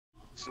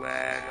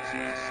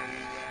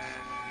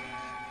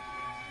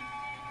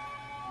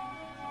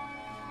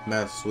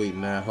Master Suite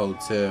in that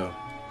hotel.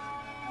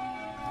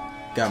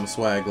 Got my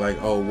swag like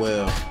oh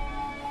well.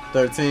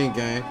 13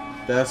 gang,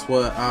 that's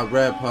what I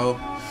rap ho.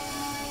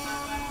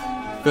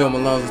 Fill my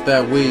lungs with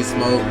that weed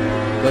smoke.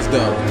 Let's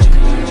go.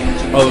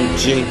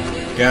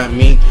 OG got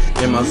me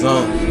in my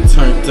zone.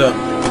 Turned up,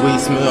 weed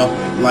smell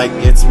like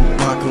it's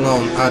my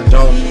cologne. I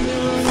don't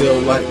feel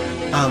like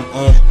I'm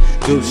on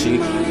Gucci,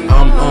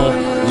 I'm on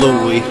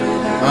Louis,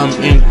 I'm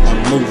in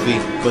a movie.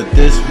 But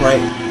this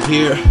right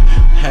here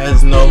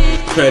has no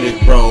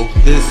credit, bro.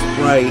 This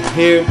right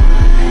here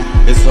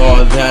is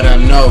all that I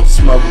know.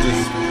 Smoke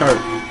this perk,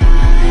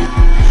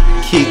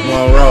 keep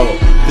one roll.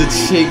 The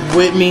chick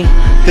with me,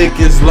 thick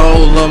as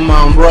Lola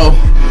Monroe.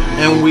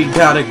 And we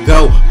gotta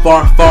go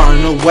far, far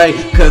and away.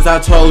 Cause I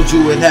told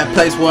you it had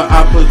place where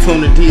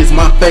opportunity is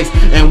my face.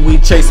 And we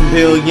chasing $1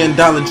 billion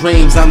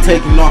dreams. I'm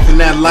taking off in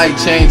that light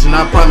change. And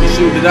I promise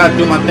you that I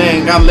do my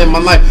thing. I live my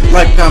life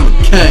like I'm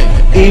a king.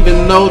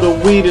 Even though the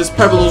weed is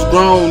purple, is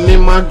grown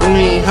in my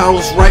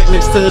greenhouse, right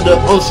next to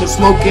the ocean,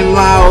 smoking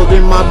loud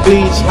in my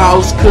beach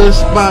house. Kush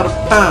by the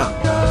pound,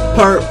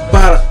 perk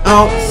by the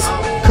ounce.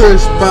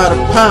 Kush by the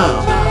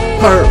pound,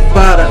 perk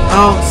by the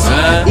ounce.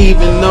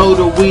 Even though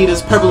the weed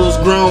is purple, is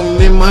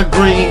grown in my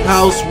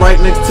greenhouse, right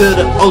next to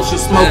the ocean,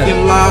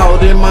 smoking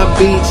loud in my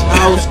beach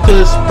house.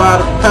 Kush by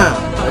the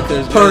pound,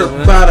 perk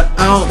by the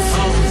ounce.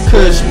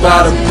 Kush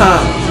by the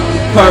pound,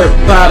 perk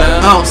by the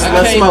ounce.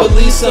 Let's smoke. I can't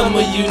believe some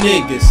of you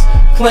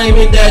niggas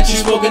claiming that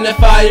you smoking that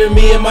fire.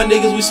 Me and my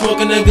niggas, we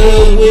smoking that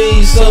good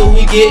weed. So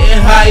we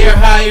getting higher,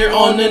 higher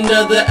on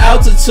another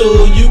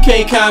altitude. You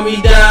can't calm me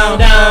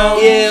down, down.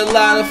 Yeah, a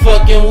lot of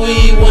fucking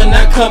weed when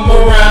I come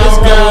around.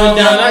 It's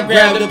going down, I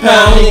grab the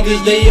pound.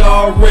 Niggas, they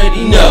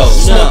already know.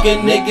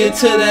 Smoking nigga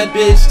till that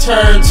bitch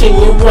turn to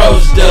a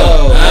roast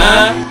dough.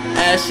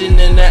 Ashing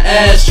in the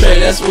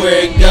ashtray, that's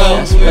where it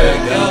goes.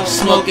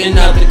 Smoking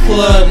out the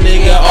club,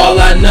 nigga, all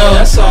I know.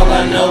 That's all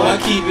I know. I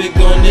keep it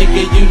going,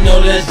 nigga, you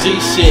know that's G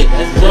shit.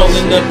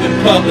 Rolling up in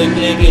public,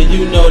 nigga,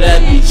 you know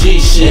that be G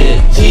shit.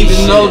 Even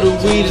though the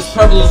weed is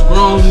purple, is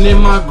grown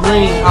in my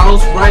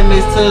greenhouse, right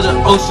next to the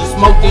ocean,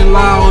 smoking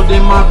loud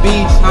in my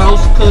beach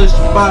house. Kush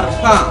by the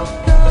pound,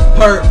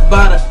 perk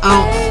by the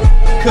ounce.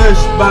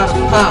 Kush by the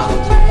pound,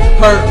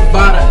 perk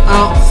by the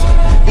ounce.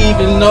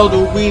 Even though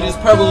the weed is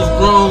purple, is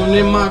grown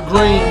in my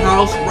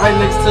greenhouse, right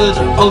next to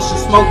the ocean,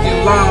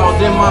 smoking loud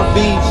in my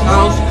beach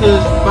house.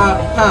 Kush by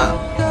the pound,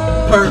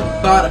 perk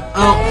by the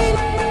ounce.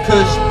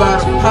 Kush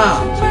by the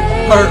pound,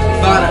 perk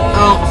by the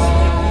ounce.